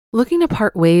Looking to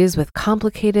part ways with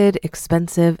complicated,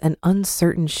 expensive, and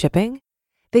uncertain shipping?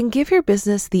 Then give your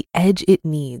business the edge it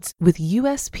needs with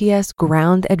USPS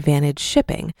Ground Advantage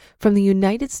shipping from the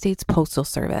United States Postal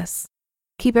Service.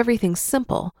 Keep everything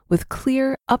simple with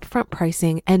clear, upfront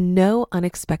pricing and no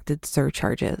unexpected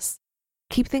surcharges.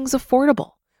 Keep things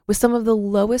affordable with some of the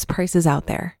lowest prices out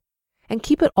there. And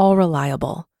keep it all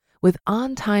reliable with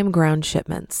on-time ground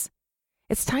shipments.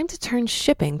 It's time to turn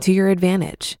shipping to your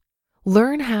advantage.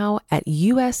 Learn how at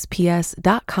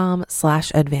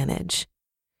USPS.com/advantage.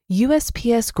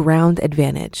 USPS Ground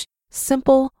Advantage.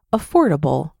 Simple,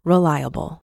 affordable,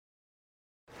 reliable.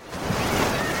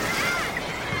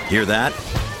 Hear that?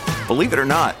 Believe it or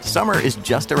not, summer is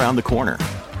just around the corner.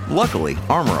 Luckily,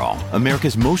 Armor All,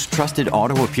 America's most trusted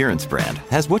auto appearance brand,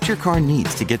 has what your car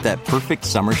needs to get that perfect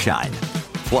summer shine.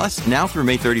 Plus, now through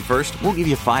May 31st, we'll give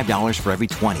you $5 for every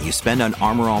 $20 you spend on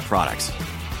Armor All products.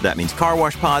 That means car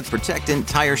wash pods, protectant,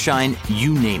 tire shine,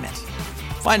 you name it.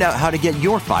 Find out how to get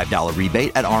your $5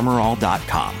 rebate at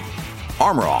armorall.com.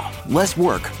 Armor All, less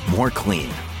work, more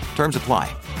clean. Terms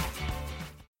apply.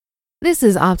 This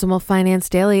is Optimal Finance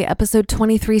Daily, episode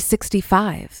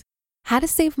 2365. How to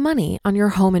Save Money on Your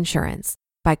Home Insurance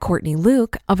by Courtney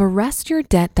Luke of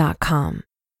ArrestYourDebt.com.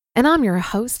 And I'm your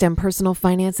host and personal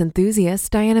finance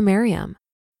enthusiast, Diana Merriam.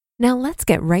 Now let's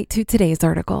get right to today's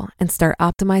article and start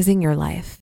optimizing your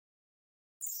life.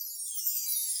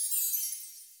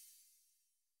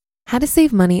 How to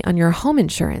Save Money on Your Home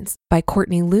Insurance by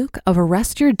Courtney Luke of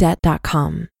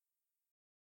ArrestYourDebt.com.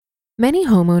 Many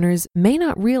homeowners may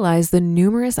not realize the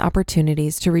numerous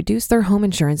opportunities to reduce their home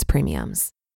insurance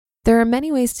premiums. There are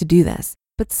many ways to do this,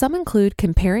 but some include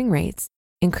comparing rates,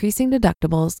 increasing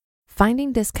deductibles,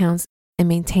 finding discounts, and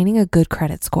maintaining a good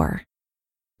credit score.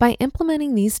 By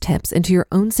implementing these tips into your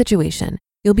own situation,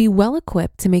 you'll be well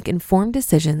equipped to make informed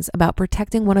decisions about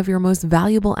protecting one of your most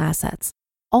valuable assets,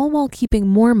 all while keeping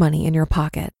more money in your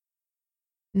pocket.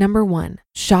 Number 1,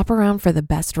 shop around for the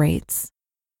best rates.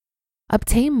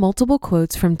 Obtain multiple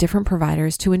quotes from different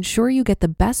providers to ensure you get the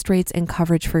best rates and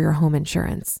coverage for your home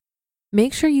insurance.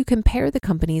 Make sure you compare the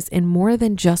companies in more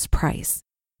than just price.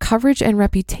 Coverage and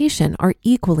reputation are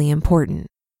equally important.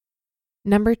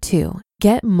 Number 2,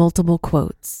 get multiple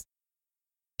quotes.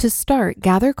 To start,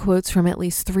 gather quotes from at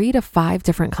least 3 to 5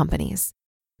 different companies.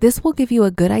 This will give you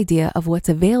a good idea of what's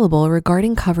available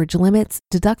regarding coverage limits,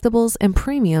 deductibles, and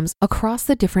premiums across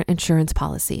the different insurance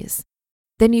policies.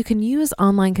 Then you can use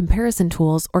online comparison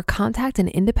tools or contact an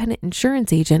independent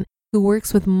insurance agent who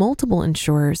works with multiple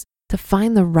insurers to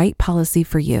find the right policy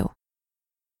for you.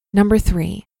 Number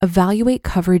 3, evaluate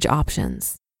coverage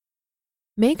options.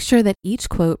 Make sure that each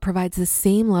quote provides the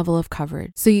same level of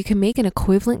coverage so you can make an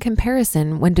equivalent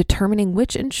comparison when determining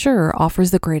which insurer offers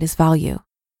the greatest value.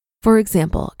 For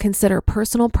example, consider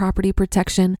personal property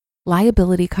protection,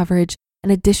 liability coverage,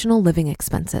 and additional living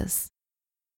expenses.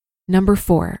 Number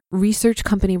 4, research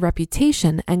company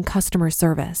reputation and customer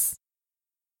service.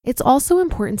 It's also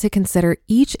important to consider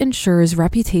each insurer's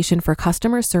reputation for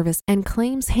customer service and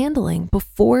claims handling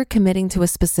before committing to a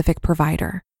specific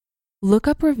provider. Look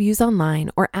up reviews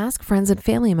online or ask friends and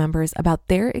family members about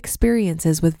their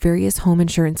experiences with various home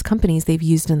insurance companies they've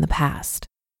used in the past.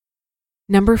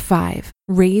 Number 5,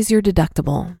 raise your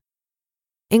deductible.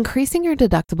 Increasing your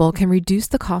deductible can reduce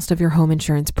the cost of your home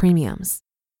insurance premiums.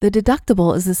 The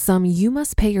deductible is the sum you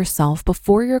must pay yourself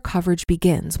before your coverage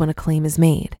begins when a claim is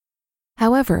made.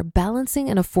 However, balancing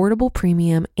an affordable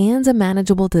premium and a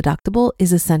manageable deductible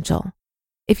is essential.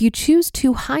 If you choose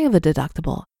too high of a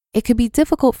deductible, it could be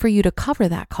difficult for you to cover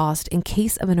that cost in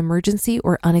case of an emergency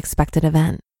or unexpected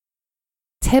event.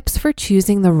 Tips for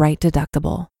choosing the right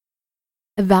deductible.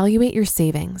 Evaluate your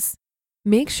savings.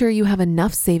 Make sure you have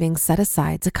enough savings set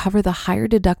aside to cover the higher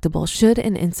deductible should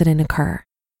an incident occur.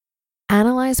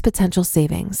 Analyze potential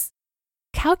savings.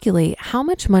 Calculate how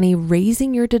much money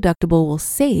raising your deductible will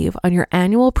save on your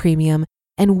annual premium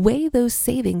and weigh those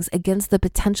savings against the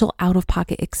potential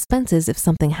out-of-pocket expenses if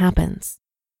something happens.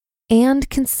 And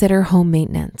consider home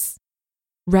maintenance.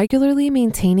 Regularly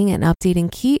maintaining and updating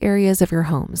key areas of your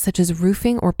home, such as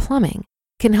roofing or plumbing,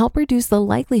 can help reduce the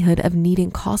likelihood of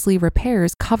needing costly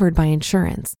repairs covered by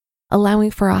insurance, allowing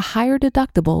for a higher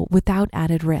deductible without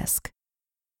added risk.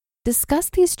 Discuss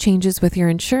these changes with your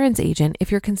insurance agent if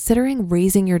you're considering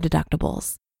raising your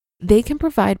deductibles. They can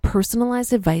provide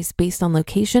personalized advice based on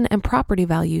location and property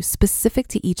value specific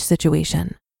to each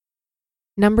situation.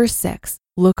 Number 6,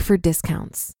 look for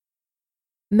discounts.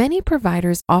 Many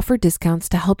providers offer discounts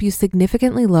to help you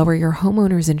significantly lower your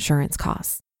homeowner's insurance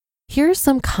costs. Here are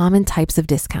some common types of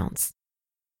discounts.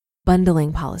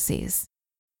 Bundling policies.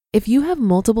 If you have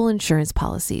multiple insurance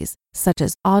policies, such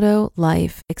as auto,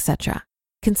 life, etc.,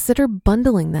 consider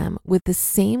bundling them with the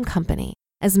same company,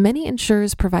 as many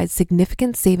insurers provide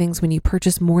significant savings when you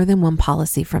purchase more than one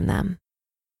policy from them.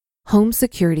 Home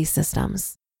security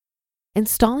systems.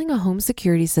 Installing a home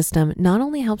security system not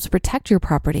only helps protect your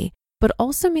property, but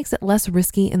also makes it less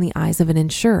risky in the eyes of an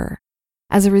insurer.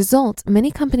 As a result,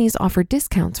 many companies offer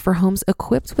discounts for homes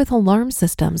equipped with alarm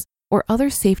systems or other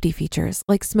safety features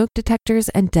like smoke detectors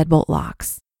and deadbolt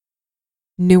locks.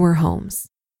 Newer homes.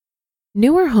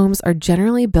 Newer homes are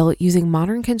generally built using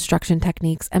modern construction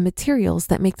techniques and materials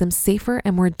that make them safer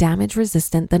and more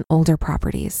damage-resistant than older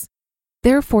properties.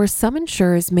 Therefore, some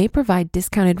insurers may provide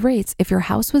discounted rates if your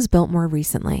house was built more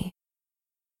recently.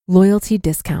 Loyalty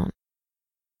discount.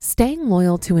 Staying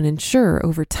loyal to an insurer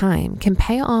over time can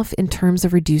pay off in terms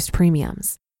of reduced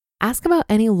premiums. Ask about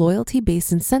any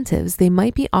loyalty-based incentives they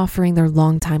might be offering their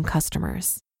longtime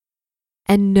customers.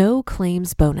 And no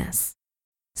claims bonus.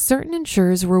 Certain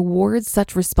insurers reward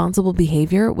such responsible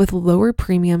behavior with lower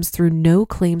premiums through no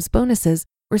claims bonuses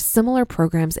or similar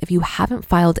programs if you haven't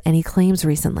filed any claims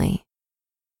recently.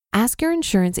 Ask your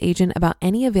insurance agent about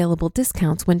any available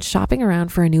discounts when shopping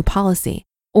around for a new policy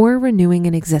or renewing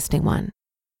an existing one.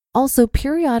 Also,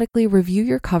 periodically review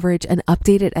your coverage and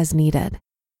update it as needed.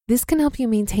 This can help you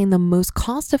maintain the most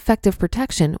cost-effective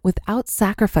protection without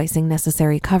sacrificing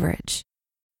necessary coverage.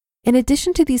 In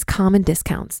addition to these common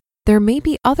discounts, there may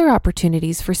be other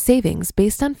opportunities for savings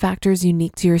based on factors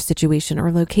unique to your situation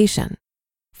or location.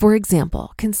 For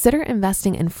example, consider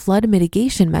investing in flood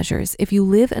mitigation measures if you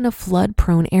live in a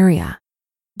flood-prone area.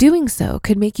 Doing so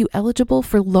could make you eligible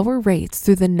for lower rates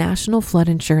through the National Flood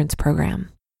Insurance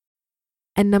Program.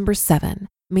 And number 7,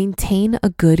 maintain a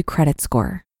good credit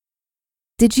score.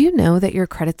 Did you know that your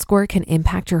credit score can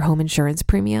impact your home insurance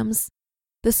premiums?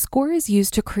 The score is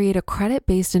used to create a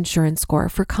credit-based insurance score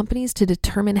for companies to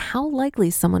determine how likely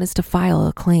someone is to file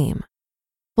a claim.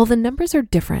 While the numbers are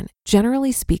different,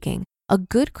 generally speaking, a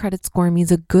good credit score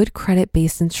means a good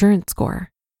credit-based insurance score.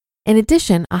 In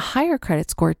addition, a higher credit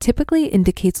score typically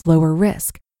indicates lower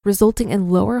risk, resulting in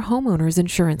lower homeowners'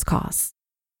 insurance costs.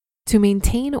 To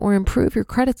maintain or improve your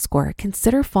credit score,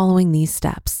 consider following these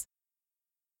steps.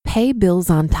 Pay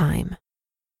bills on time.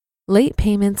 Late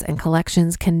payments and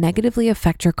collections can negatively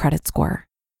affect your credit score.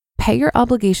 Pay your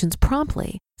obligations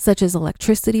promptly, such as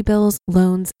electricity bills,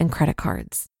 loans, and credit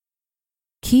cards.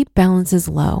 Keep balances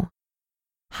low.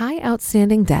 High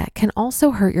outstanding debt can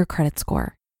also hurt your credit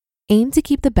score. Aim to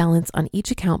keep the balance on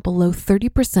each account below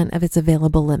 30% of its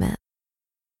available limit.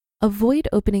 Avoid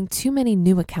opening too many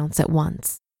new accounts at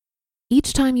once.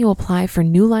 Each time you apply for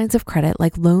new lines of credit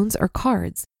like loans or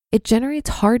cards, it generates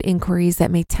hard inquiries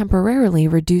that may temporarily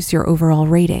reduce your overall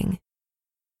rating.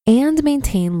 And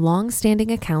maintain long-standing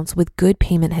accounts with good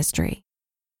payment history.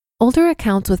 Older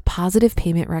accounts with positive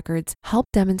payment records help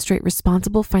demonstrate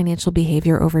responsible financial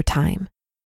behavior over time.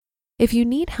 If you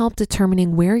need help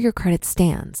determining where your credit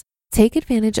stands, take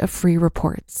advantage of free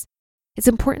reports. It's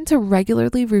important to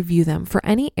regularly review them for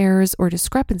any errors or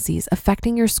discrepancies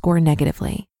affecting your score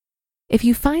negatively. If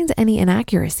you find any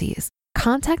inaccuracies,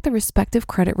 contact the respective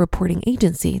credit reporting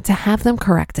agency to have them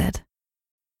corrected.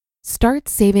 Start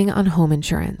saving on home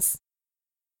insurance.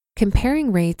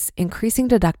 Comparing rates, increasing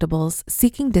deductibles,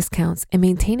 seeking discounts, and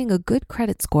maintaining a good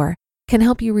credit score can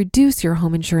help you reduce your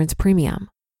home insurance premium.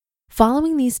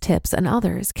 Following these tips and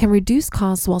others can reduce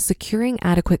costs while securing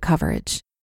adequate coverage.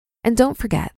 And don't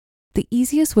forget, the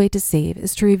easiest way to save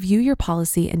is to review your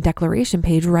policy and declaration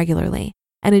page regularly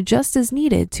and adjust as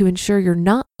needed to ensure you're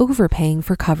not overpaying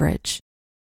for coverage.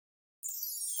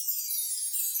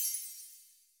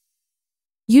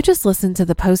 You just listened to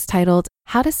the post titled,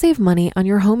 How to Save Money on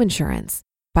Your Home Insurance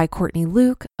by Courtney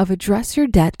Luke of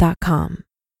AddressYourDebt.com.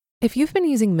 If you've been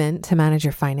using Mint to manage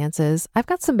your finances, I've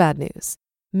got some bad news.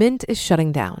 Mint is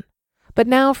shutting down. But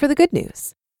now for the good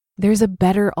news. There's a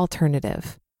better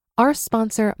alternative. Our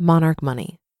sponsor, Monarch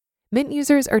Money. Mint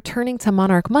users are turning to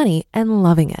Monarch Money and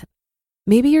loving it.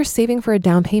 Maybe you're saving for a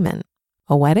down payment,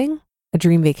 a wedding, a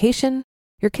dream vacation,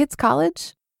 your kids'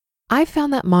 college. I've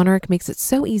found that Monarch makes it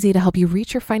so easy to help you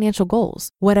reach your financial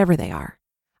goals, whatever they are.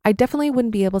 I definitely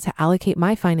wouldn't be able to allocate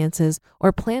my finances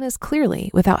or plan as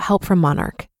clearly without help from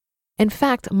Monarch. In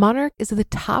fact, Monarch is the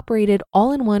top-rated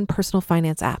all-in-one personal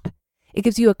finance app. It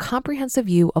gives you a comprehensive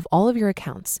view of all of your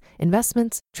accounts,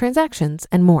 investments, transactions,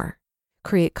 and more.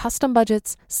 Create custom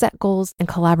budgets, set goals, and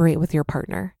collaborate with your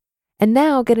partner. And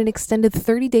now get an extended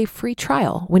 30-day free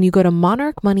trial when you go to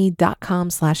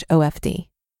monarchmoney.com/OFD.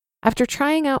 After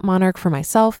trying out Monarch for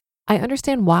myself, I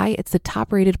understand why it's the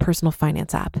top-rated personal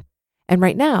finance app. And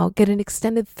right now, get an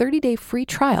extended 30-day free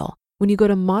trial when you go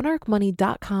to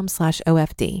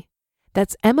monarchmoney.com/OFD.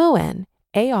 That's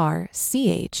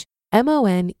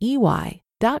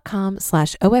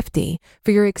MonarchMoney.com/OFD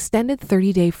for your extended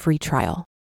 30-day free trial.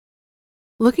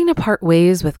 Looking to part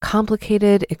ways with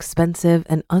complicated, expensive,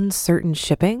 and uncertain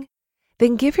shipping?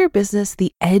 Then give your business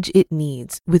the edge it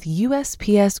needs with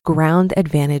USPS Ground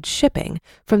Advantage shipping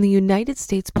from the United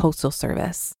States Postal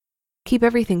Service. Keep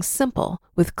everything simple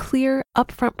with clear,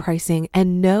 upfront pricing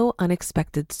and no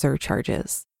unexpected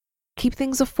surcharges. Keep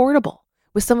things affordable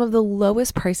with some of the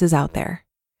lowest prices out there.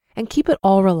 And keep it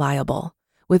all reliable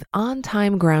with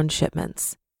on-time ground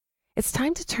shipments. It's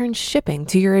time to turn shipping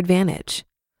to your advantage.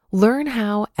 Learn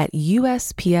how at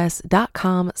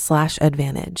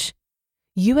USPS.com/advantage.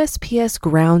 USPS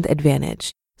Ground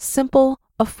Advantage. Simple,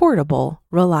 affordable,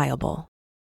 reliable.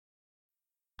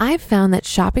 I've found that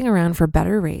shopping around for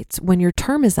better rates when your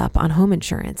term is up on home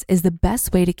insurance is the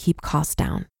best way to keep costs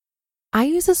down. I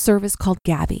use a service called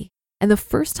Gabby, and the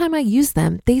first time I used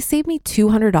them, they saved me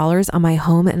 $200 on my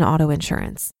home and auto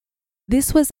insurance.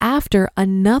 This was after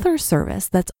another service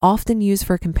that's often used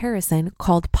for comparison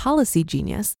called Policy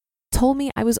Genius told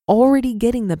me I was already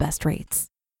getting the best rates.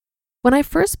 When I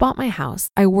first bought my house,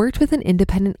 I worked with an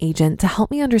independent agent to help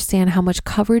me understand how much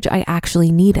coverage I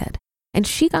actually needed, and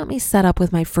she got me set up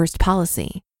with my first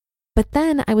policy. But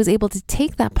then I was able to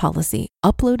take that policy,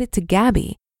 upload it to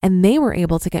Gabby, and they were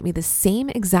able to get me the same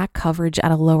exact coverage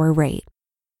at a lower rate.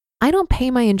 I don't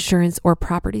pay my insurance or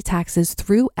property taxes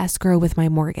through escrow with my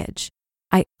mortgage.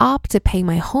 I opt to pay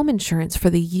my home insurance for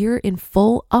the year in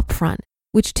full upfront,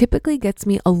 which typically gets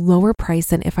me a lower price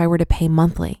than if I were to pay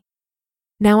monthly.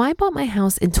 Now, I bought my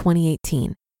house in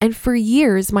 2018, and for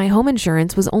years, my home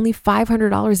insurance was only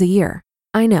 $500 a year.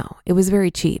 I know, it was very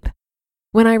cheap.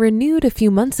 When I renewed a few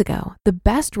months ago, the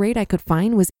best rate I could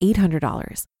find was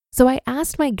 $800. So I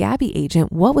asked my Gabby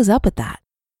agent what was up with that.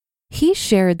 He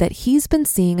shared that he's been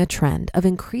seeing a trend of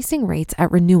increasing rates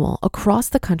at renewal across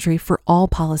the country for all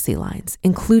policy lines,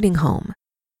 including home.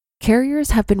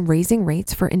 Carriers have been raising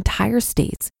rates for entire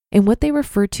states in what they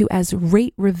refer to as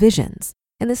rate revisions,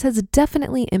 and this has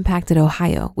definitely impacted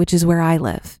Ohio, which is where I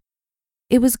live.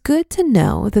 It was good to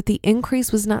know that the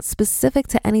increase was not specific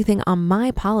to anything on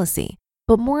my policy,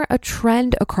 but more a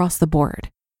trend across the board.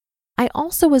 I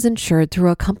also was insured through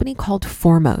a company called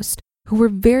Foremost, who were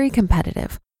very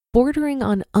competitive, bordering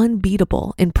on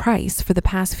unbeatable in price for the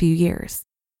past few years.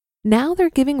 Now they're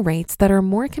giving rates that are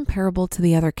more comparable to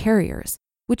the other carriers,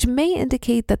 which may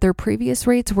indicate that their previous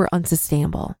rates were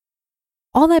unsustainable.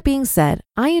 All that being said,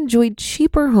 I enjoyed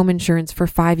cheaper home insurance for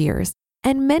 5 years,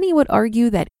 and many would argue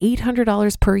that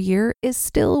 $800 per year is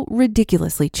still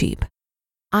ridiculously cheap.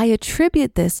 I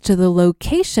attribute this to the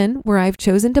location where I've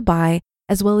chosen to buy,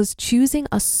 as well as choosing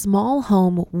a small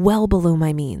home well below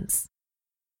my means.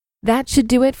 That should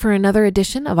do it for another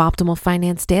edition of Optimal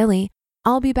Finance Daily.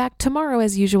 I'll be back tomorrow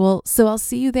as usual, so I'll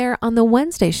see you there on the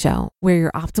Wednesday show where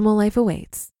your optimal life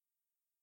awaits.